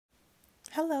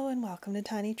Hello and welcome to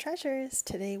Tiny Treasures.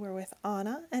 Today we're with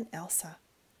Anna and Elsa,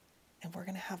 and we're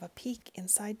going to have a peek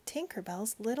inside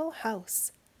Tinkerbell's little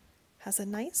house. Has a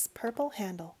nice purple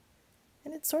handle,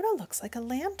 and it sort of looks like a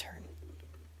lantern.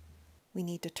 We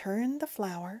need to turn the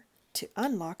flower to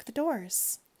unlock the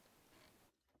doors.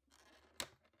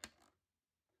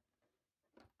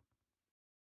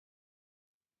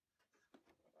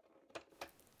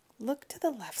 Look to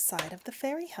the left side of the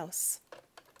fairy house.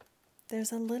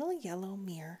 There's a little yellow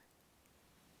mirror.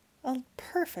 A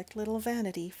perfect little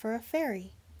vanity for a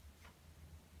fairy.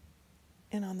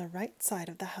 And on the right side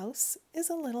of the house is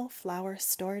a little flower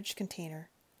storage container,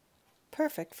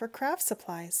 perfect for craft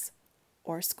supplies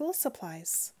or school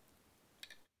supplies.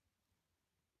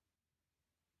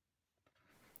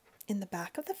 In the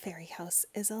back of the fairy house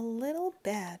is a little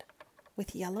bed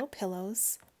with yellow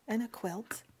pillows and a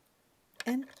quilt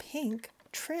and pink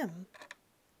trim.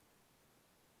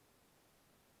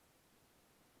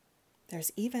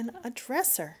 There's even a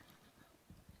dresser.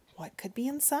 What could be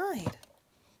inside?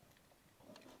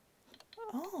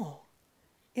 Oh,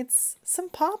 it's some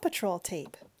Paw Patrol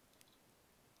tape.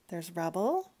 There's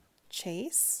Rubble,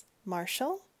 Chase,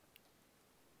 Marshall.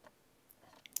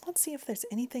 Let's see if there's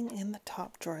anything in the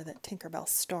top drawer that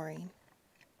Tinkerbell's storing.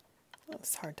 Oh,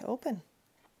 it's hard to open.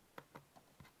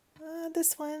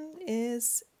 This one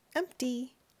is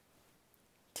empty.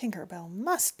 Tinkerbell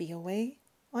must be away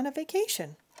on a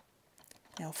vacation.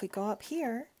 Now if we go up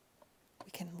here,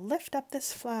 we can lift up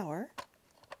this flower,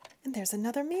 and there's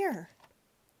another mirror.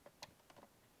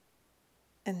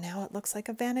 And now it looks like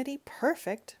a vanity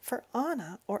perfect for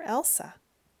Anna or Elsa.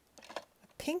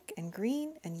 Pink and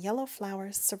green and yellow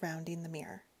flowers surrounding the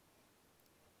mirror.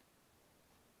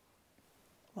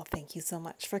 Well, thank you so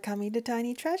much for coming to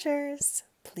Tiny Treasures.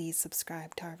 Please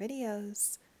subscribe to our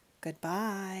videos.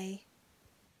 Goodbye.